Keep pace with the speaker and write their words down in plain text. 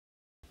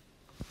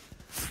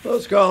Hello,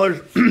 scholars.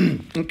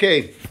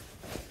 Okay,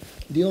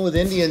 dealing with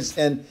Indians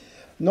and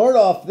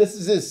Nordhoff. This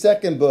is his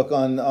second book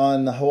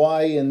on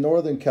Hawaii and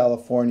Northern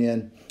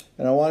California,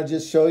 and I want to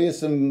just show you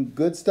some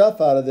good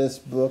stuff out of this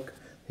book.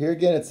 Here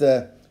again, it's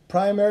a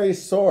primary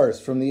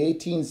source from the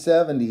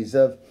 1870s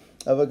of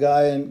a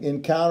guy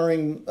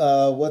encountering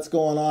what's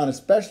going on,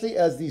 especially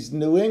as these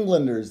New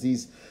Englanders,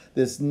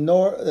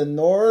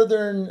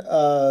 northern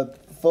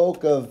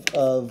folk of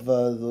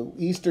the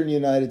eastern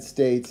United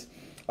States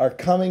are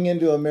coming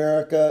into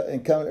America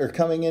and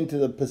coming into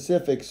the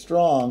Pacific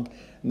strong,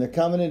 and they're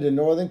coming into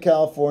Northern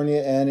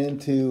California and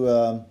into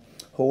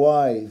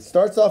Hawaii. It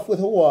starts off with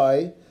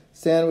Hawaii,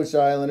 Sandwich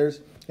Islanders,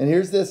 and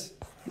here's this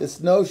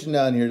notion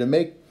down here to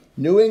make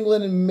New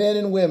England men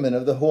and women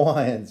of the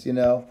Hawaiians,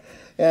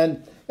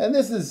 and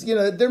this is,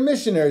 they're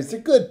missionaries, they're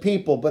good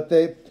people, but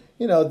they,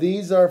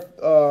 these are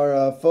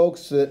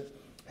folks that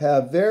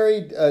have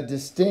very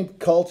distinct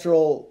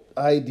cultural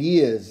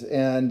ideas,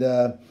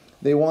 and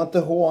they want the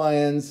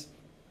Hawaiians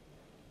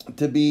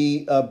to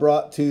be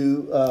brought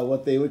to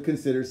what they would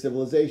consider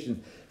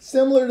civilization,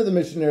 similar to the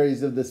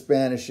missionaries of the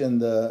Spanish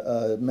and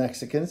the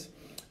Mexicans,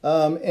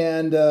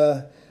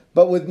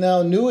 but with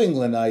now New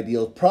England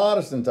ideals,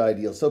 Protestant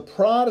ideals. So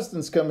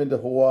Protestants come into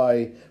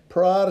Hawaii,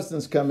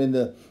 Protestants come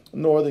into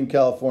Northern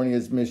California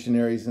as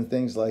missionaries and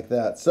things like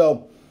that.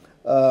 So,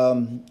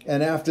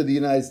 and after the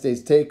United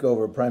States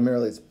takeover,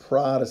 primarily it's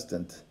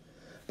Protestant.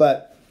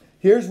 But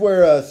here's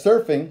where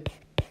surfing,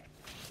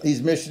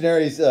 these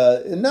missionaries,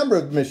 a number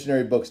of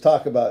missionary books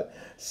talk about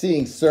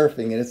seeing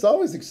surfing, and it's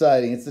always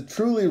exciting. It's a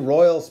truly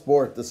royal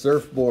sport, the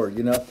surfboard,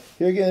 Here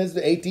again, this is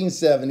the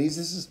 1870s.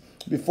 This is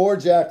before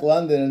Jack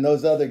London and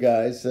those other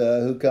guys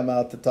who come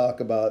out to talk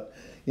about,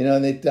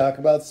 and they talk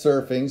about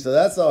surfing. So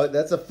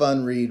that's a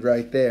fun read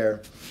right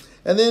there.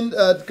 And then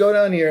go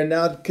down here and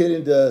now get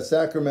into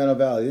Sacramento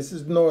Valley. This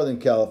is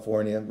Northern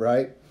California,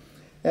 right?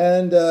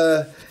 And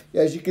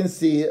as you can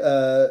see,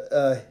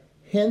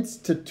 hints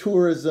to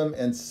tourism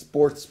and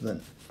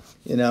sportsmen,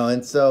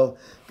 and so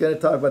I'm going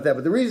to talk about that.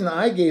 But the reason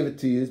I gave it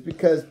to you is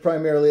because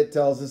primarily it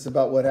tells us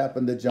about what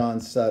happened to John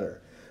Sutter.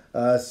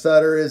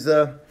 Sutter is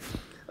one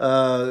of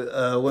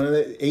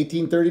the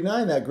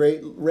 1839, that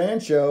great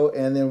rancho,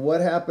 and then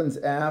what happens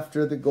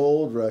after the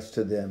gold rush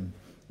to them,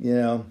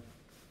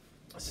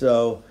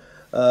 So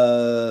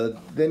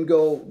then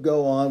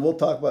go on. We'll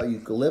talk about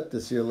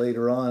eucalyptus here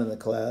later on in the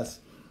class,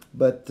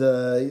 but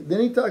then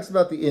he talks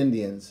about the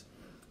Indians.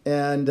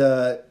 And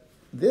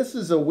this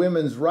is a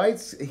women's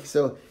rights.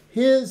 So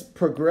his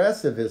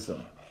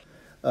progressivism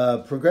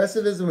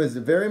is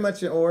very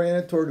much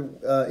oriented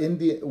toward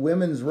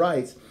women's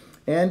rights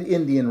and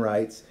Indian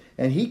rights.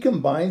 And he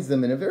combines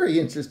them in a very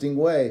interesting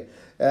way,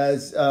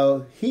 as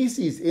he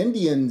sees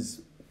Indian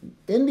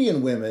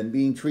women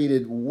being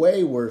treated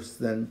way worse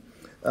than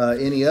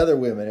any other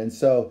women. And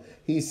so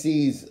he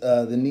sees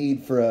the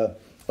need for a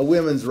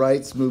women's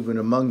rights movement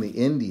among the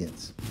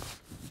Indians.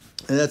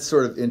 And that's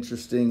sort of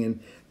interesting and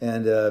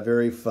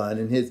very fun.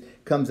 And his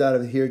comes out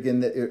of here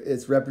again,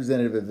 it's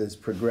representative of his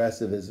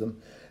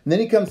progressivism. And then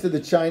he comes to the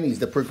Chinese.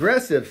 The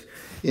progressives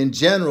in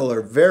general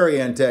are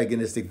very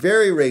antagonistic,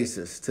 very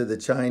racist to the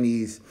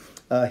Chinese.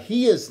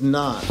 He is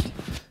not.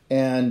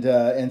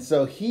 And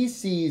so he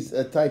sees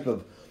a type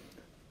of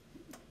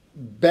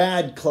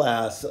bad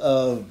class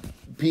of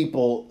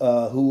people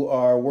who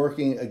are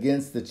working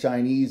against the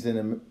Chinese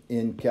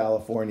in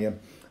California.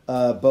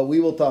 But we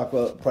will talk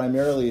about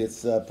primarily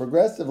it's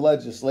progressive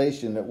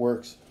legislation that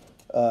works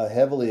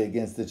heavily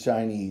against the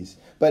Chinese.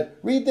 But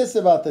read this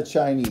about the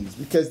Chinese,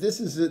 because this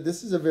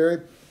is a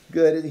very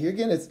good. Here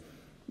again, it's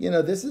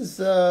this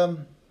is a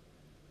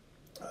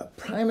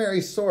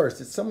primary source.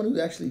 It's someone who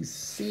actually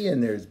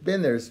seen there, has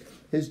been there.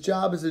 His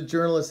job as a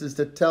journalist is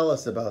to tell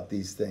us about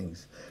these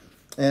things,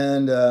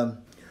 and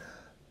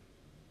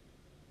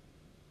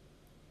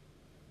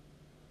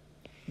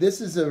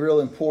this is a real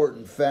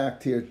important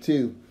fact here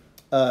too.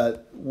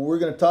 We're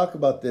going to talk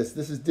about this.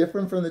 This is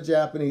different from the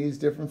Japanese,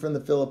 different from the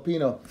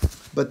Filipino,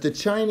 but the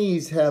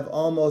Chinese have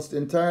almost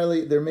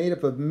entirely, they're made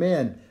up of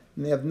men,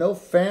 and they have no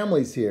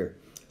families here.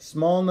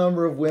 Small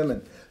number of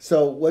women.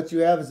 So what you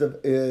have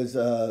is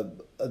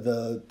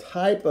the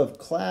type of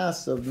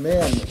class of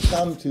men that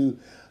come to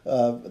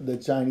the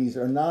Chinese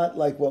are not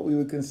like what we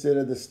would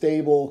consider the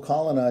stable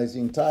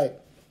colonizing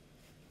type.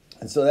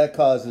 And so that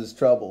causes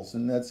troubles,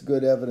 and that's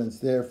good evidence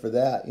there for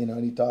that,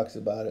 and he talks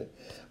about it.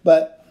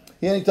 But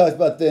he talks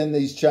about then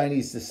these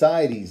Chinese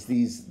societies,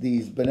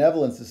 these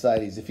benevolent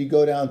societies. If you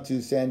go down to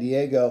San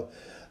Diego,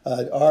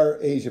 our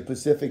Asia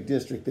Pacific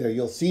district there,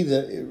 you'll see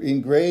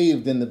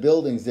engraved in the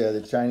buildings there,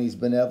 the Chinese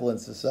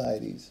benevolent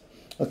societies.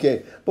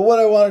 Okay, but what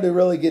I wanted to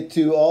really get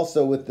to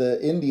also with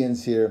the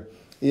Indians here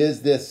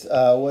is this,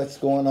 what's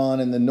going on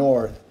in the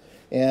north.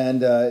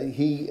 And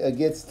he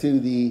gets to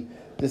the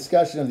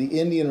discussion of the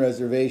Indian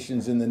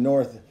reservations in the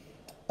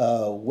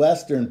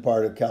northwestern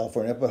part of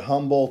California, up at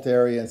Humboldt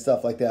area and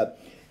stuff like that.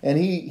 And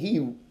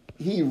he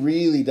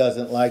really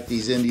doesn't like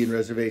these Indian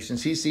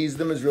reservations. He sees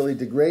them as really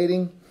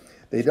degrading.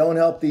 They don't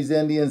help these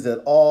Indians at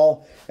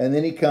all. And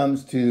then he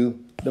comes to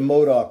the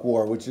Modoc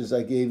War, which is,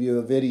 I gave you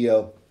a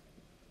video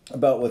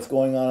about what's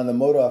going on in the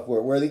Modoc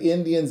War, where the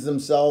Indians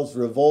themselves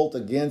revolt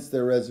against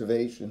their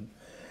reservation.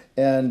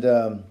 And,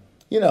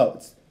 you know,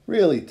 it's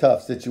really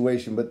tough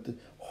situation, but the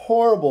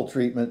horrible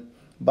treatment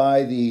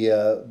by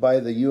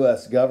the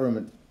U.S.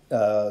 government,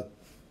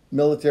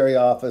 military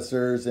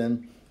officers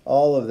and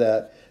all of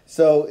that.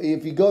 So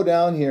if you go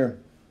down here,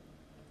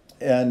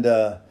 and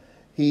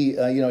he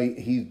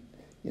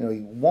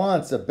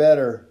wants a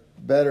better,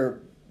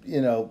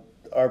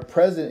 our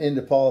present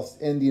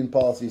Indian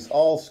policies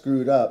all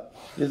screwed up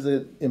is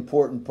an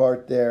important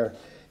part there.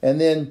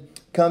 And then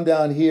come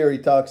down here, he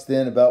talks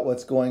then about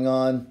what's going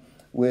on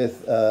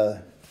with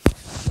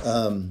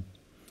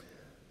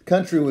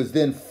country was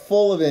then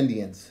full of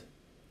Indians.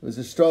 It was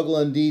a struggle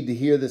indeed to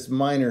hear this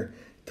miner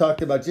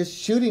talked about just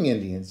shooting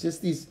Indians.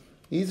 Just these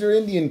are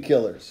Indian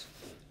killers.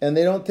 And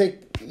they don't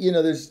take,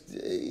 this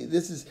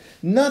is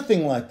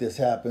nothing like this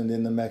happened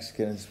in the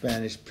Mexican and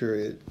Spanish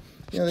period.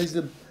 These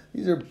are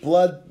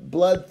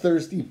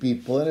bloodthirsty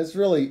people, and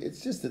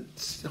it's just a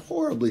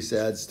horribly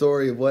sad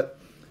story of what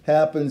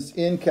happens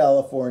in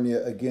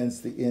California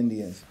against the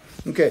Indians.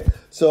 Okay,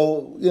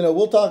 so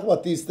we'll talk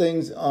about these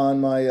things on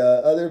my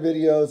other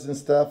videos and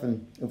stuff,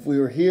 and if we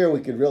were here,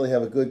 we could really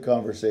have a good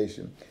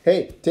conversation.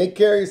 Hey, take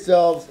care of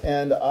yourselves,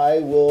 and I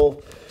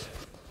will,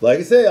 like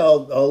I say,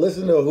 I'll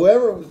listen to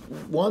whoever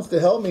wants to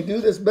help me do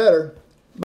this better.